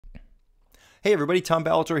Hey everybody, Tom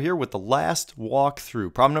Balator here with the last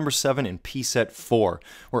walkthrough, problem number 7 in P-Set 4.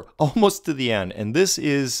 We're almost to the end, and this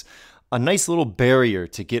is a nice little barrier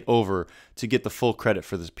to get over to get the full credit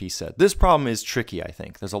for this P-Set. This problem is tricky, I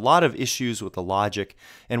think. There's a lot of issues with the logic,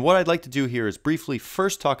 and what I'd like to do here is briefly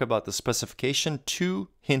first talk about the specification, 2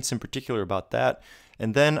 hints in particular about that,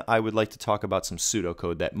 and then I would like to talk about some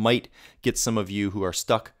pseudocode that might get some of you who are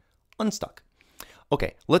stuck unstuck.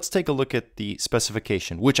 Okay, let's take a look at the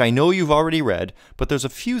specification, which I know you've already read, but there's a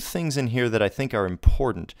few things in here that I think are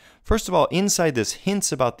important. First of all, inside this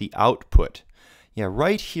hints about the output. Yeah,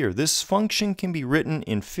 right here, this function can be written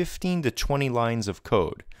in 15 to 20 lines of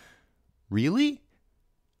code. Really?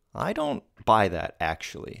 I don't buy that,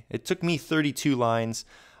 actually. It took me 32 lines.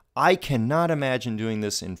 I cannot imagine doing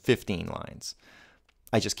this in 15 lines.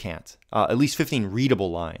 I just can't. At least 15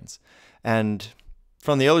 readable lines. And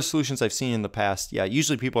from the other solutions I've seen in the past, yeah,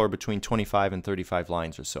 usually people are between 25 and 35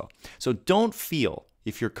 lines or so. So don't feel,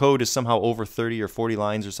 if your code is somehow over 30 or 40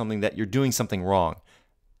 lines or something, that you're doing something wrong.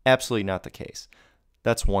 Absolutely not the case.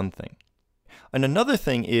 That's one thing. And another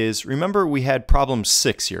thing is, remember we had problem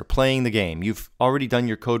 6 here, playing the game. You've already done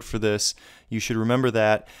your code for this. You should remember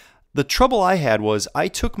that. The trouble I had was I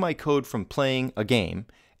took my code from playing a game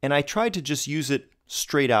and I tried to just use it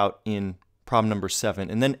straight out in problem number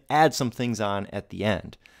 7, and then add some things on at the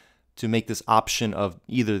end to make this option of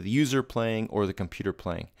either the user playing or the computer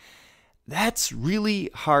playing. That's really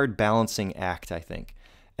hard balancing act, I think.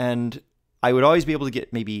 And I would always be able to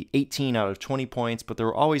get maybe 18 out of 20 points, but there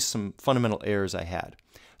were always some fundamental errors I had.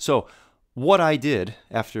 So what I did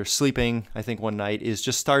after sleeping, I think one night, is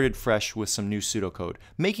just started fresh with some new pseudocode,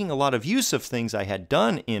 making a lot of use of things I had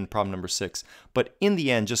done in problem number 6, but in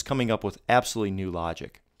the end just coming up with absolutely new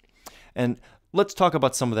logic. And let's talk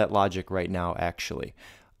about some of that logic right now, actually.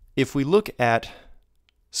 If we look at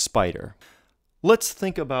Spider, let's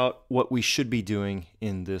think about what we should be doing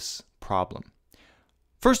in this problem.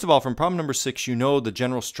 First of all, from problem number 6, you know the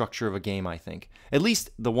general structure of a game, I think. At least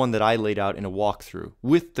the one that I laid out in a walkthrough,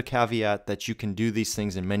 with the caveat that you can do these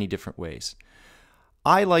things in many different ways.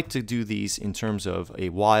 I like to do these in terms of a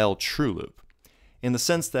while true loop, in the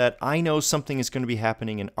sense that I know something is going to be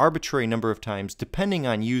happening an arbitrary number of times depending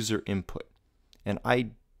on user input. And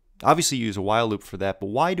I obviously use a while loop for that, but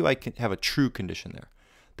why do I have a true condition there?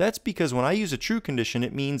 That's because when I use a true condition,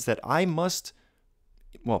 it means that I must,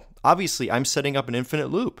 well, obviously I'm setting up an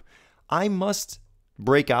infinite loop. I must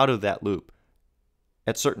break out of that loop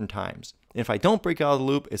at certain times. And if I don't break out of the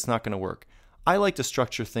loop, it's not going to work. I like to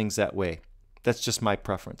structure things that way. That's just my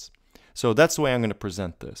preference. So that's the way I'm going to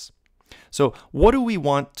present this. So what do we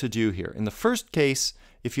want to do here? In the first case,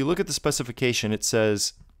 if you look at the specification, it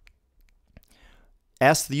says,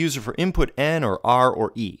 ask the user for input N or R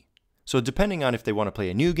or E. So depending on if they want to play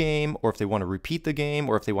a new game, or if they want to repeat the game,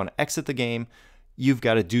 or if they want to exit the game, you've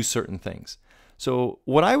got to do certain things. So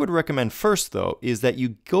what I would recommend first, though, is that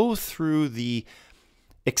you go through the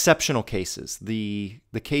exceptional cases. The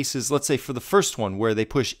cases, let's say for the first one where they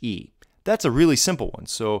push E. That's a really simple one.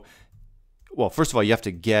 So, well, first of all, you have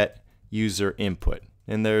to get user input.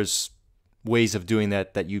 And there's ways of doing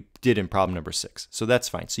that that you did in problem number 6. So that's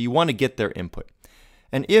fine. So you want to get their input.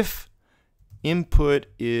 And if input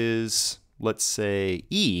is, let's say,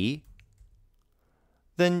 E,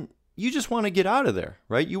 then you just want to get out of there,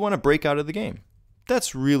 right? You want to break out of the game.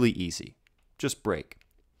 That's really easy. Just break.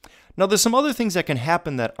 Now, there's some other things that can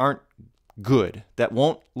happen that aren't good, that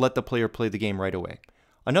won't let the player play the game right away.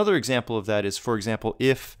 Another example of that is, for example,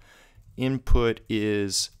 if input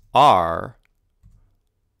is R,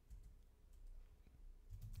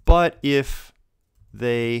 but if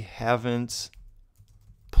they haven't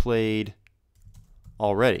played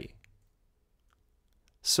already.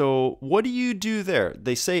 So what do you do there?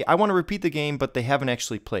 They say, I want to repeat the game, but they haven't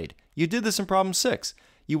actually played. You did this in problem 6.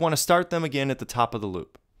 You want to start them again at the top of the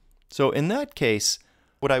loop. So in that case,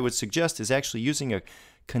 what I would suggest is actually using a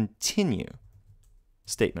continue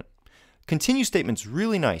statement. Continue statement's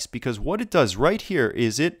really nice because what it does right here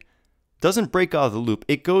is it doesn't break out of the loop.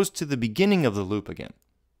 It goes to the beginning of the loop again.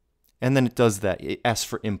 And then it does that. It asks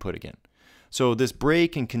for input again. So this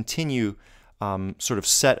break and continue sort of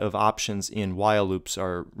set of options in while loops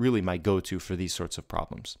are really my go-to for these sorts of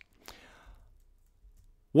problems.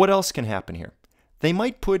 What else can happen here? They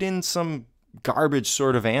might put in some garbage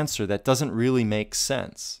sort of answer that doesn't really make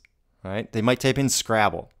sense, right? They might type in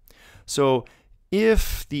Scrabble. So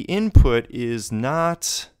if the input is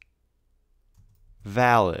not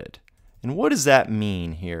valid, and what does that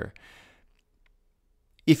mean here?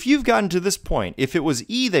 If you've gotten to this point, if it was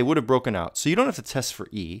E, they would have broken out. So you don't have to test for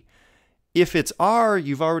E. If it's R,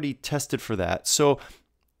 you've already tested for that. So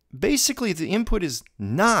basically, the input is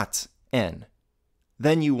not N.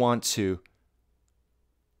 then you want to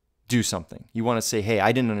do something. You want to say, hey,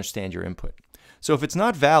 I didn't understand your input. So if it's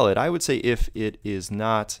not valid, I would say if it is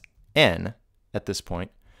not N at this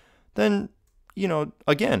point, then,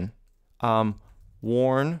 again,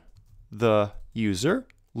 warn the user,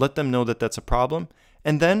 let them know that that's a problem,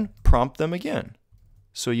 and then prompt them again.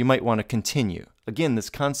 So you might want to continue. Again, this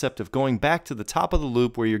concept of going back to the top of the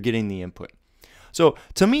loop where you're getting the input. So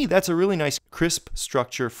to me, that's a really nice crisp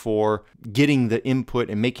structure for getting the input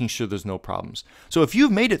and making sure there's no problems. So if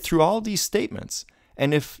you've made it through all these statements,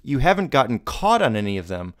 and if you haven't gotten caught on any of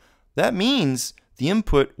them, that means the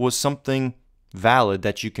input was something valid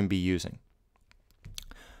that you can be using.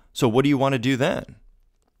 So what do you want to do then?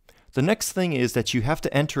 The next thing is that you have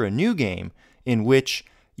to enter a new game in which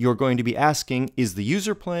you're going to be asking, is the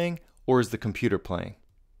user playing or is the computer playing?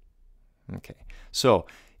 Okay, so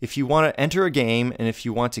if you want to enter a game and if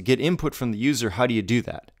you want to get input from the user, how do you do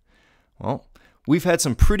that? Well, we've had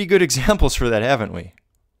some pretty good examples for that, haven't we?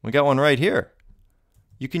 We got one right here.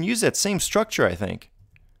 You can use that same structure, I think,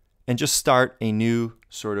 and just start a new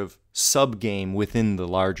sort of sub-game within the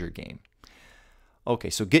larger game. Okay,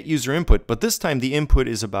 so get user input, but this time the input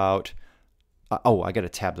is about, I got to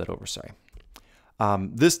tab that over, sorry.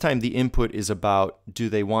 This time the input is about, do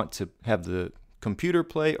they want to have the computer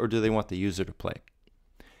play or do they want the user to play?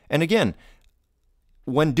 And again,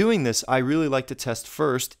 when doing this, I really like to test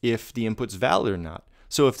first if the input's valid or not.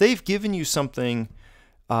 So if they've given you something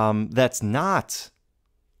that's not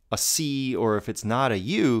a C or if it's not a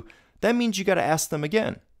U, that means you got to ask them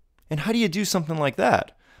again. And how do you do something like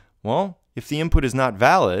that? Well, if the input is not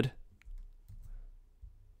valid,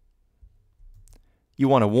 you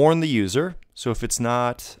want to warn the user. So if it's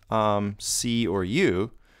not C or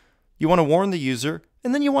U, you want to warn the user,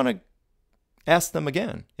 and then you want to ask them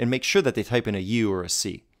again and make sure that they type in a U or a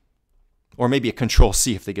C, or maybe a Control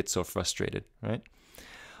C if they get so frustrated, right?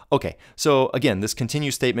 Okay, so again, this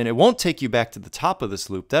continue statement, it won't take you back to the top of this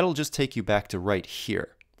loop. That'll just take you back to right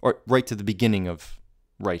here, or right to the beginning of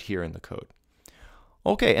right here in the code.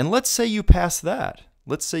 Okay, and let's say you pass that.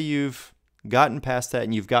 Let's say you've gotten past that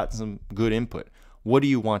and you've gotten some good input. What do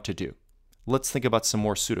you want to do? Let's think about some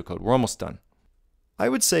more pseudocode. We're almost done. I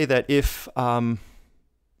would say that if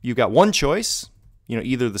you've got one choice,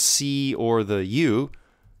 either the C or the U,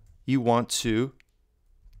 you want to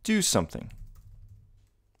do something.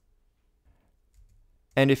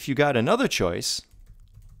 And if you got another choice,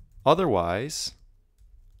 otherwise,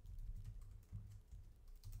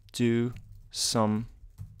 do something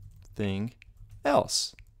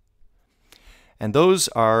else. And those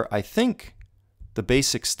are, I think, the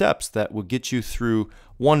basic steps that will get you through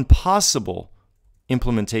one possible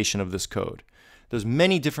implementation of this code. There's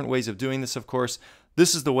many different ways of doing this, of course.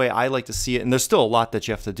 This is the way I like to see it, and there's still a lot that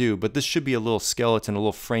you have to do, but this should be a little skeleton, a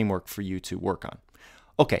little framework for you to work on.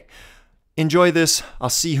 Okay, enjoy this. I'll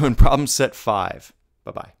see you in problem set 5.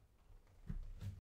 Bye-bye.